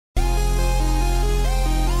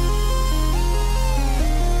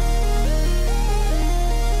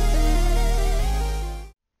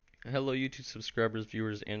Hello YouTube subscribers,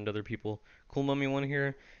 viewers, and other people. Cool Mummy One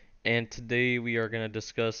here, and today we are gonna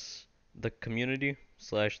discuss the community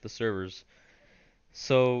slash the servers.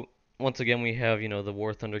 So once again, we have the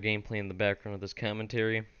Warthunder gameplay in the background of this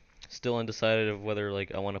commentary. Still undecided of whether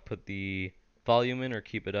I want to put the volume in or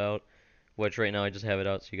keep it out. Which right now I just have it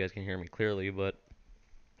out so you guys can hear me clearly. But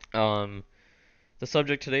um, the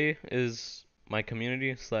subject today is my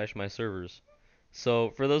community slash my servers.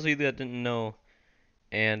 So for those of you that didn't know.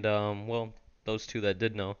 And well, those two that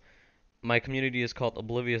did know, my community is called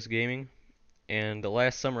Oblivious Gaming. And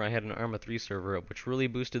last summer I had an Arma 3 server up, which really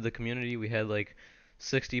boosted the community. We had like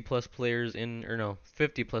 60 plus players in, or no,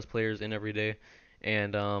 50 plus players in every day,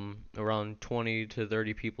 and around 20 to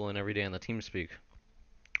 30 people in every day on the TeamSpeak.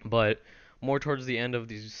 But more towards the end of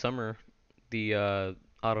the summer, the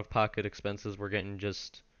out-of-pocket expenses were getting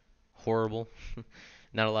just horrible.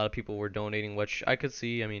 Not a lot of people were donating, which I could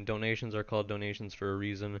see. I mean, donations are called donations for a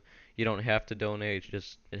reason. You don't have to donate,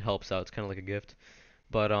 it helps out. It's kind of like a gift.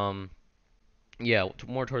 But yeah,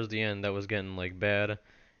 more towards the end, that was getting bad,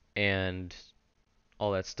 and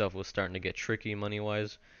all that stuff was starting to get tricky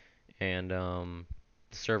money-wise. And the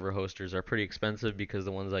server hosters are pretty expensive because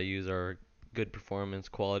the ones I use are good performance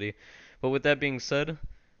quality. But with that being said,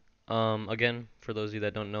 again, for those of you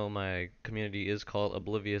that don't know, my community is called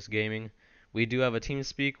Oblivious Gaming. We do have a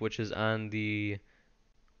TeamSpeak, which is on the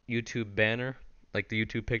YouTube banner, like the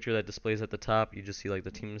YouTube picture that displays at the top. You just see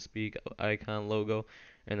the TeamSpeak icon logo,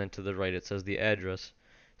 and then to the right it says the address.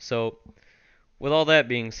 So, with all that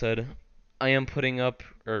being said, I am putting up,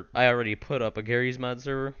 or I already put up a Garry's Mod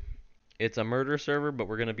server. It's a murder server, but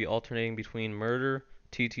we're going to be alternating between murder,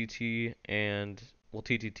 TTT, and well,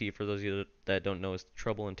 TTT for those of you that don't know is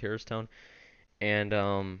Trouble in Terrorist Town,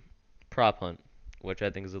 and prop hunt, which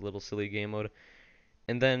I think is a little silly game mode.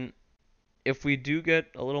 And then if we do get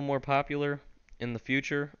a little more popular in the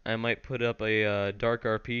future, I might put up a dark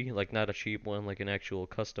RP, like not a cheap one, like an actual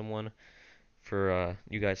custom one for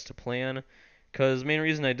you guys to play on. Cause main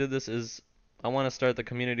reason I did this is I want to start the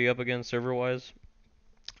community up again server-wise,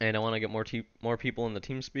 and I want to get more people in the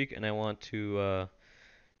TeamSpeak, and I want to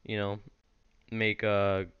you know make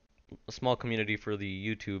a small community for the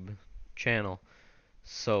YouTube channel.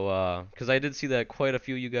 So, because I did see that quite a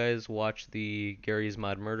few of you guys watch the Garry's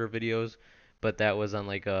Mod Murder videos, but that was on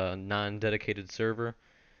a non-dedicated server.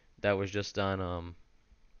 That was just on,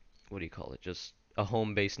 what do you call it? Just a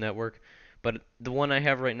home-based network. But the one I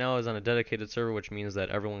have right now is on a dedicated server, which means that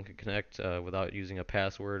everyone can connect without using a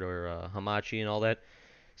password or Hamachi and all that.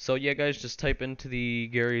 So yeah, guys, just type into the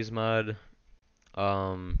Garry's Mod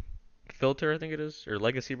um, filter, I think it is, or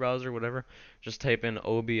legacy browser, whatever. Just type in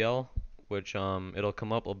OBL, which it'll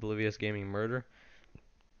come up, Oblivious Gaming Murder,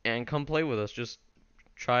 and come play with us. Just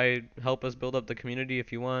help us build up the community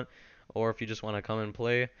if you want, or if you just want to come and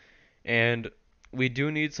play. And we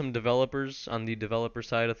do need some developers on the developer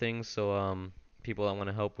side of things, so people that want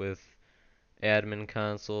to help with admin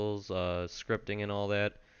consoles, scripting, and all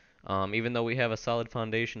that. Even though we have a solid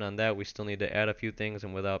foundation on that, we still need to add a few things,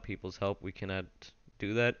 and without people's help, we cannot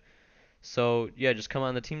do that. So yeah, just come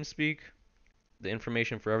on the TeamSpeak. The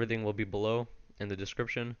information for everything will be below in the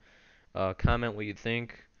description. Comment what you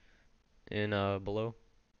think in below,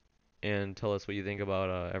 and tell us what you think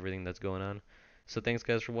about everything that's going on. So thanks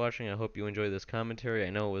guys for watching. I hope you enjoyed this commentary. I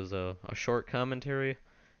know it was a short commentary,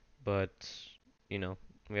 but you know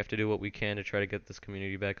we have to do what we can to try to get this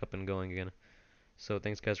community back up and going again. So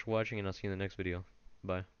thanks guys for watching, and I'll see you in the next video.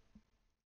 Bye.